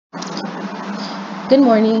Good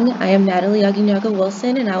morning, I am Natalie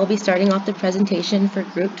Aguinaga-Wilson and I will be starting off the presentation for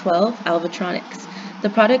Group 12, Alvatronics. The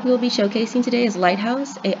product we will be showcasing today is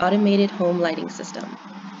LiteHouse, an automated home lighting system.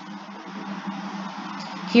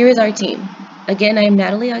 Here is our team. Again, I am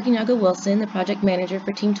Natalie Aguinaga-Wilson, the project manager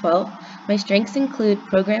for Team 12. My strengths include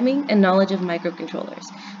programming and knowledge of microcontrollers.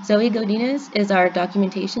 Zoe Godinez is our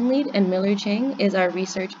documentation lead and Miller Chang is our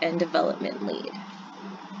research and development lead.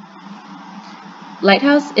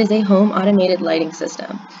 LiteHouse is a home automated lighting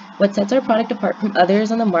system. What sets our product apart from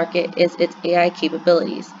others on the market is its AI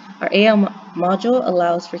capabilities. Our AI module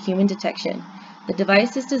allows for human detection. The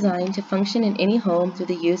device is designed to function in any home through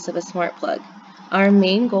the use of a smart plug. Our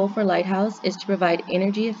main goal for LiteHouse is to provide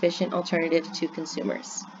energy-efficient alternatives to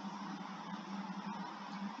consumers.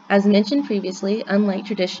 As mentioned previously, unlike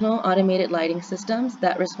traditional automated lighting systems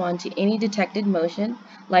that respond to any detected motion,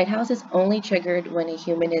 LiteHouse is only triggered when a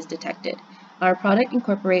human is detected. Our product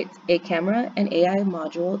incorporates a camera and AI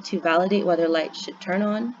module to validate whether lights should turn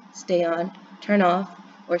on, turn off,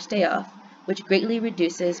 or stay off, which greatly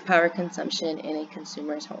reduces power consumption in a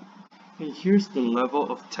consumer's home. And here's the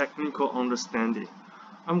level of technical understanding.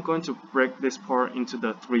 I'm going to break this part into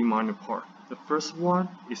the three minor parts. The first one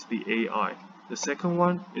is the AI, the second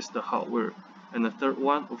one is the hardware, and the third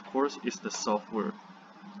one, of course, is the software.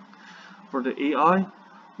 For the AI,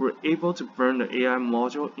 we're able to burn the AI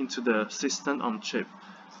module into the system on chip.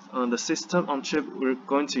 The system on chip we're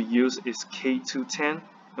going to use is K210,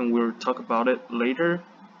 and we'll talk about it later.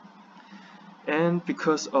 And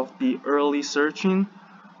because of the early searching,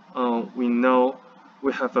 we know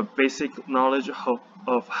we have a basic knowledge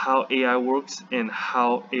of how AI works and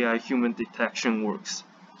how AI human detection works.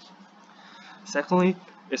 Secondly,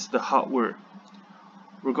 it's the hardware.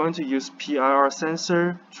 We're going to use PIR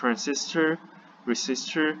sensor, transistor,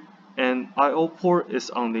 resistor, and I/O port is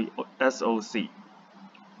on the SoC.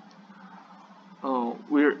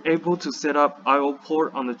 We're able to set up I/O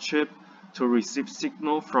port on the chip to receive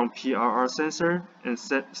signal from PIR sensor and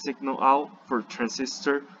set signal out for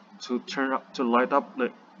transistor to light up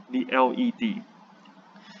the LED.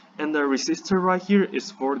 And the resistor right here is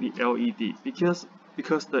for the LED because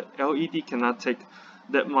the LED cannot take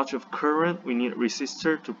that much of current. We need a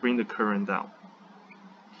resistor to bring the current down.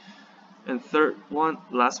 And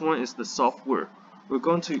last one is the software. We're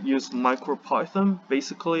going to use MicroPython.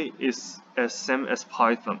 Basically, it's as same as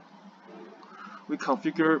Python. We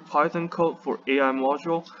configure Python code for AI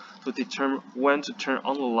module to determine when to turn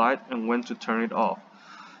on the light and when to turn it off.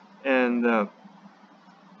 And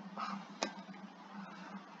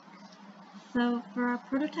so for our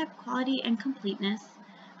prototype quality and completeness,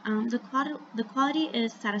 the quality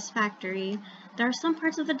is satisfactory. There are some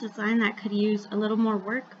parts of the design that could use a little more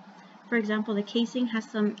work. For example, the casing has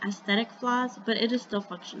some aesthetic flaws, but it is still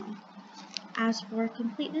functional. As for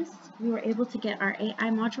completeness, we were able to get our AI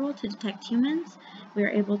module to detect humans. We were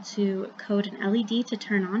able to code an LED to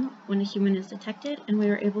turn on when a human is detected, and we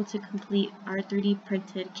were able to complete our 3D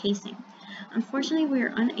printed casing. Unfortunately, we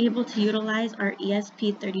were unable to utilize our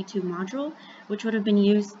ESP32 module, which would have been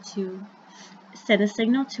used to send a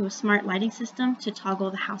signal to a smart lighting system to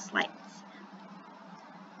toggle the house lights.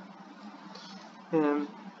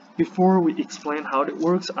 Before we explain how it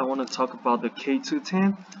works, I want to talk about the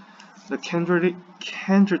K210. The Kendrick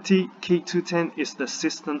K210 is the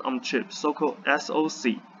system on chip, so-called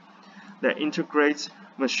SoC, that integrates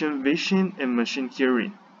machine vision and machine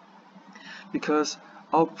hearing. Because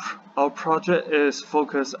our project is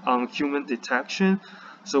focused on human detection,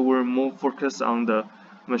 so we're more focused on the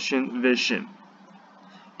machine vision.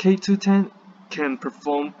 K210 can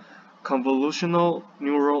perform convolutional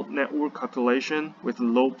neural network calculation with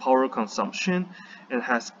low power consumption and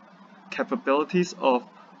has capabilities of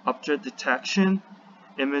object detection,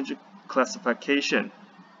 image classification.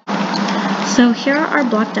 So here are our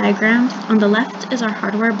block diagrams. On the left is our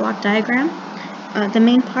hardware block diagram. The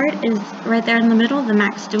main part is right there in the middle, the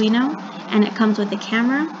Max-Duino, and it comes with a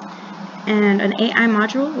camera and an AI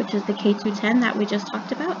module, which is the K210 that we just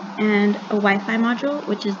talked about, and a Wi-Fi module,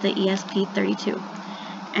 which is the ESP32.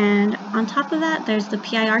 And on top of that, there's the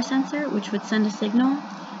PIR sensor, which would send a signal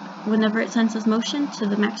whenever it senses motion to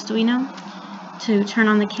the Max-Duino to turn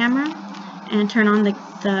on the camera and turn on the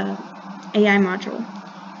AI module.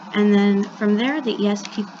 And then from there, the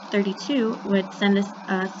ESP32 would send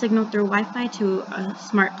a signal through Wi-Fi to a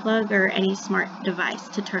smart plug or any smart device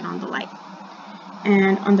to turn on the light.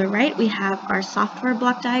 And on the right, we have our software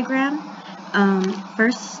block diagram.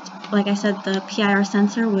 First, like I said, the PIR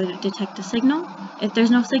sensor would detect a signal. If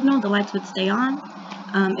there's no signal, the lights would stay on.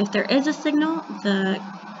 If there is a signal, the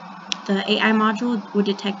AI module would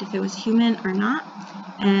detect if it was human or not.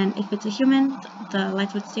 And if it's a human, the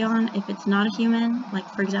lights would stay on. If it's not a human, like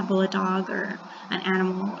for example a dog or an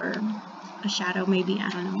animal or a shadow maybe, I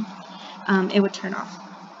don't know, it would turn off.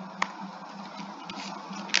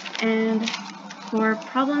 And for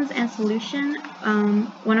problems and solution,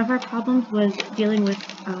 one of our problems was dealing with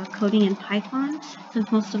coding in Python,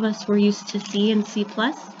 since most of us were used to C and C++.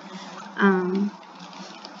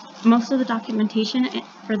 Most of the documentation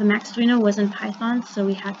for the Macsduino was in Python, so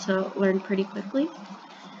we had to learn pretty quickly.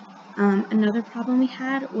 Another problem we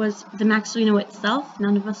had was the Macsduino itself.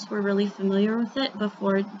 None of us were really familiar with it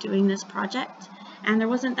before doing this project, and there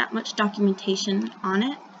wasn't that much documentation on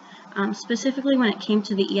it. Specifically when it came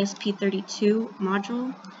to the ESP32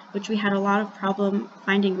 module, which we had a lot of problem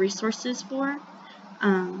finding resources for.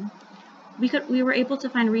 We were able to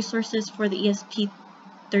find resources for the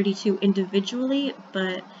ESP32 individually,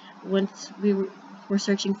 but once we were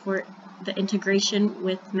searching for the integration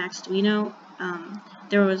with Macsduino,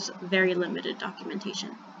 there was very limited documentation.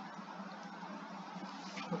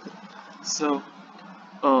 Okay. So,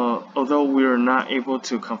 although we are not able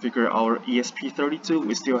to configure our ESP32,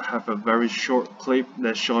 we still have a very short clip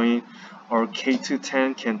that's showing our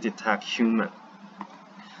K210 can detect human.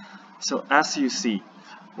 So as you see,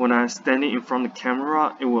 when I'm standing in front of the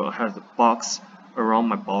camera, it will have a box around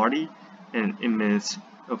my body, and it means,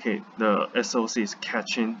 okay, the SoC is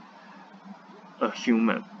catching a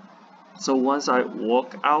human. So once I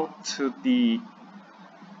walk out to the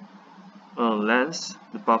lens,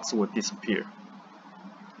 the box will disappear.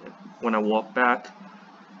 When I walk back,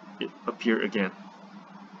 it appears again.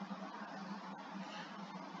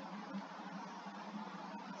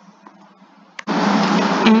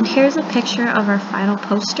 And here's a picture of our final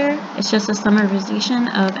poster. It's just a summarization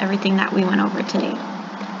of everything that we went over today.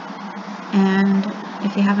 And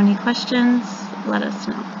if you have any questions, let us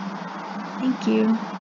know. Thank you.